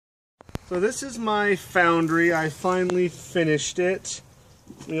So this is my foundry. I finally finished it.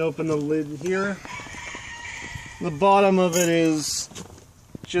 Let me open the lid here. The bottom of it is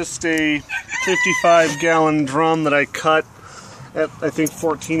just a 55-gallon drum that I cut at, I think,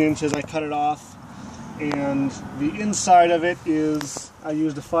 14 inches. I cut it off. And the inside of it is, I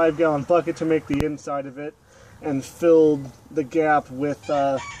used a 5-gallon bucket to make the inside of it and filled the gap with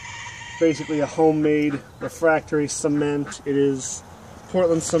basically a homemade refractory cement. It is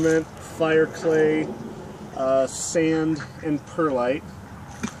Portland cement, fire clay, sand, and perlite.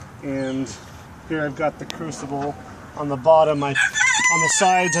 And here I've got the crucible. On the bottom, on the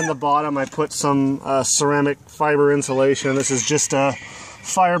sides and the bottom, I put some ceramic fiber insulation. This is just a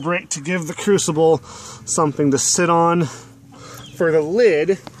fire break to give the crucible something to sit on. For the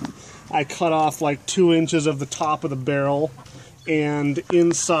lid, I cut off like 2 inches of the top of the barrel, and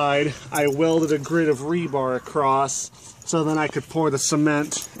inside I welded a grid of rebar across so then I could pour the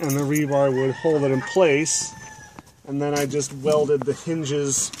cement and the rebar would hold it in place. And then I just welded the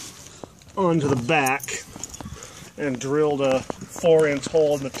hinges onto the back and drilled a 4-inch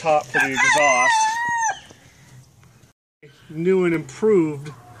hole in the top for the exhaust. New and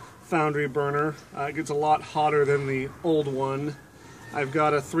improved foundry burner. It gets a lot hotter than the old one. I've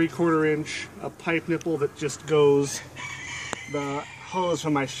got a 3/4 inch pipe nipple that just goes, the hose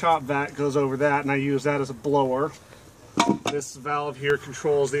from my shop vac goes over that, and I use that as a blower. This valve here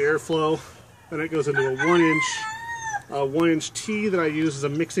controls the airflow. Then it goes into a 1-inch T that I use as a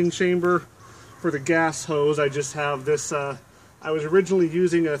mixing chamber. For the gas hose, I just have this, I was originally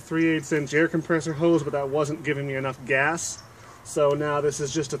using a 3/8 inch air compressor hose, but that wasn't giving me enough gas. So now this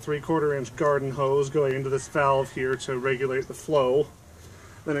is just a 3/4 inch garden hose going into this valve here to regulate the flow.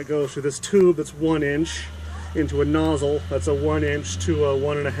 Then it goes through this tube that's 1 inch into a nozzle that's a 1 inch to a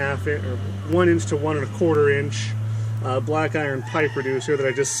 1.5 inch, or 1 inch to 1.25 inch black iron pipe reducer that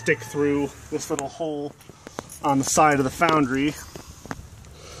I just stick through this little hole on the side of the foundry.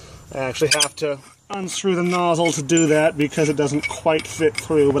 I actually have to unscrew the nozzle to do that because it doesn't quite fit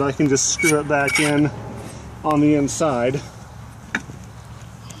through, but I can just screw it back in on the inside.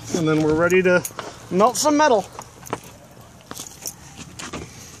 And then we're ready to melt some metal.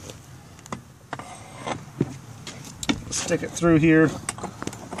 Stick it through here,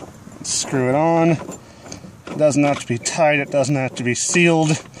 screw it on. It doesn't have to be tight, it doesn't have to be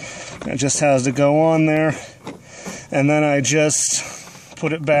sealed. It just has to go on there. And then I just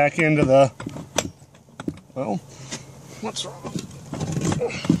put it back into the, well, what's wrong?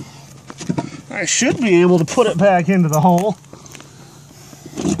 I should be able to put it back into the hole.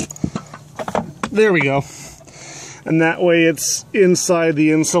 There we go. And that way it's inside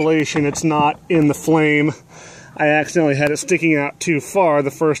the insulation, it's not in the flame. I accidentally had it sticking out too far the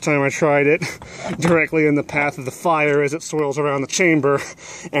first time I tried it, directly in the path of the fire as it swirls around the chamber,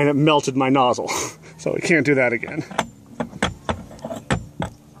 and it melted my nozzle. So we can't do that again.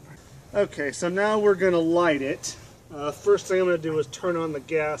 Okay, so now we're going to light it. First thing I'm going to do is turn on the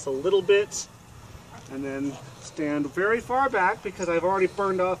gas a little bit, and then stand very far back because I've already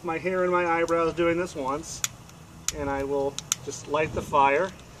burned off my hair and my eyebrows doing this once. And I will just light the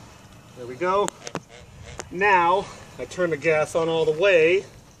fire. There we go. Now, I turn the gas on all the way,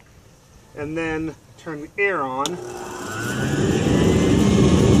 and then turn the air on. And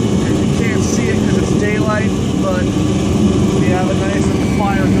you can't see it because it's daylight, but we have a nice little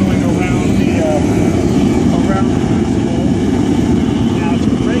fire going around the crucible. Now,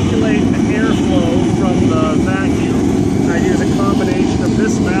 to regulate the airflow from the vacuum, I use a combination of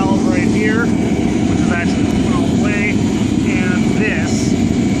this valve right here, which is actually put all the way, and this,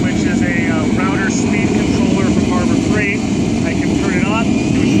 which is a router speed controller from Harbor Freight. I can turn it up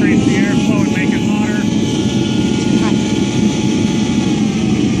to increase the airflow and make it hotter.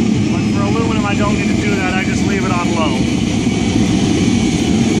 But for aluminum, I don't need to do that. I just leave it on low.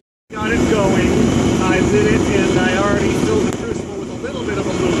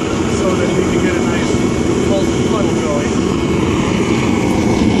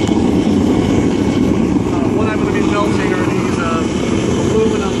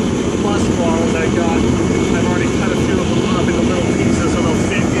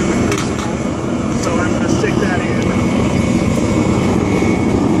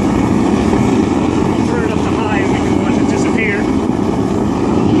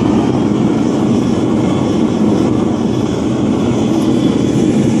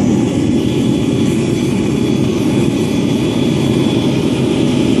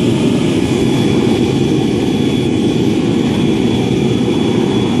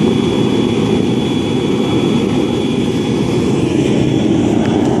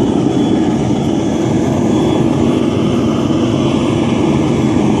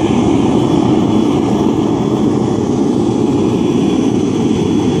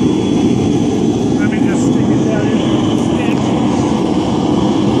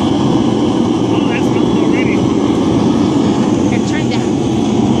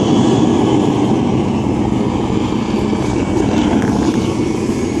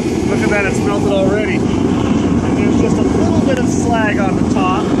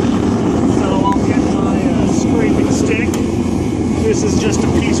 just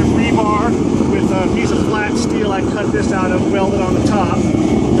a piece of rebar with a piece of flat steel. I cut this out of, welded on the top.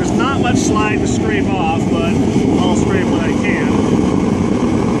 There's not much slide to scrape off, but I'll scrape what I can.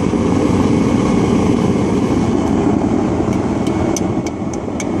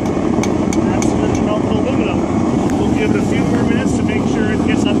 That's going to melt the aluminum. We'll give it a few more minutes to make sure it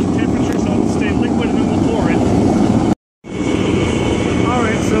gets up to temperature so it'll stay liquid, and then we'll pour it.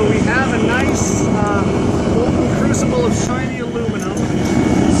 Alright, so we have a nice molten crucible of shiny aluminum.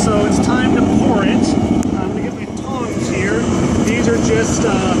 So it's time to pour it. I'm going to get my tongs here. These are just 2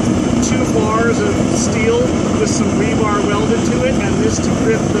 bars of steel with some rebar welded to it, and this to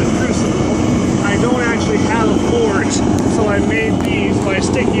grip the crucible. I don't actually have a forge, so I made these by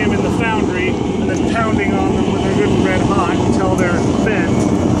sticking them in the foundry and then pounding on them when they're good and red hot until they're bent.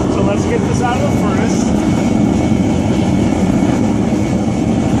 So let's get this out of the furnace.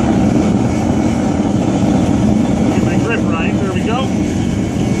 Get my grip right, there we go.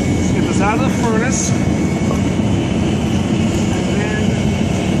 Let's get this out of the furnace.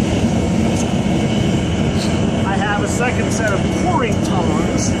 A second set of pouring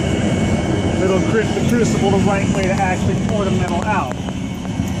tongs that'll grip the crucible the right way to actually pour the metal out.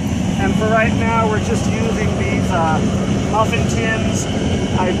 And for right now, we're just using these muffin tins.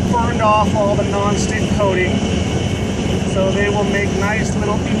 I burned off all the non-stick coating, so they will make nice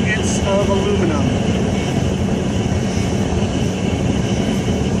little ingots of aluminum.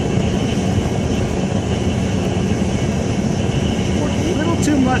 Poured a little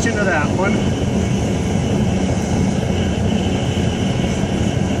too much into that one.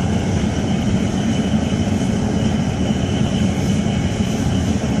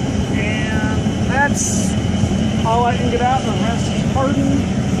 That's all I can get out, the rest is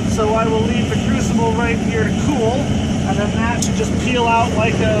hardened. So I will leave the crucible right here to cool, and then that should just peel out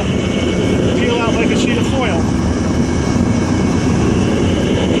like a sheet of foil.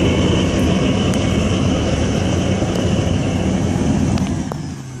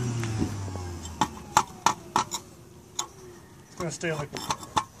 It's going to stay liquid.